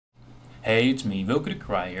Hey, it's me, Wilco the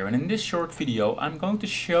Kreij here, and in this short video I'm going to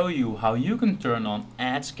show you how you can turn on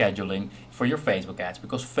ad scheduling for your Facebook ads,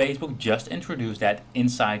 because Facebook just introduced that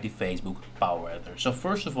inside the Facebook Power Editor. So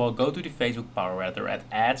first of all, go to the Facebook Power Editor at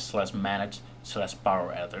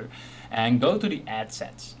add/manage/Power Editor and go to the ad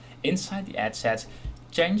sets. Inside the ad sets,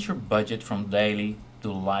 change your budget from daily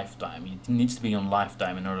to lifetime. It needs to be on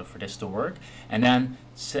lifetime in order for this to work, and then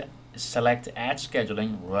select ad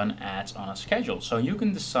scheduling, run ads on a schedule, so you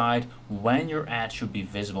can decide when your ads should be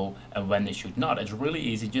visible and when they should not. It's really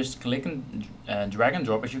easy, just click and drag and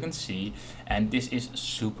drop, as you can see, and this is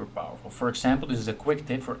super powerful. For example, this is a quick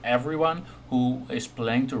tip for everyone who is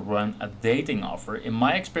planning to run a dating offer. In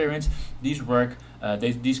my experience, these work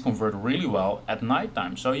these convert really well at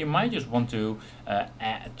nighttime, so you might just want to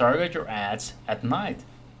target your ads at night.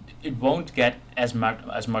 It won't get as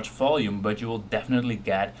much volume, but you will definitely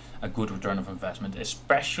get a good return of investment,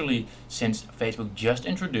 especially since Facebook just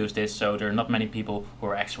introduced this, so there are not many people who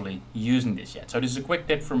are actually using this yet. So this is a quick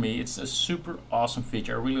tip for me. It's a super awesome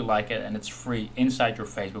feature. I really like it, and it's free inside your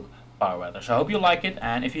Facebook Power Editor. So I hope you like it,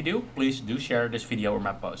 and if you do, please do share this video or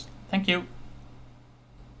my post. Thank you.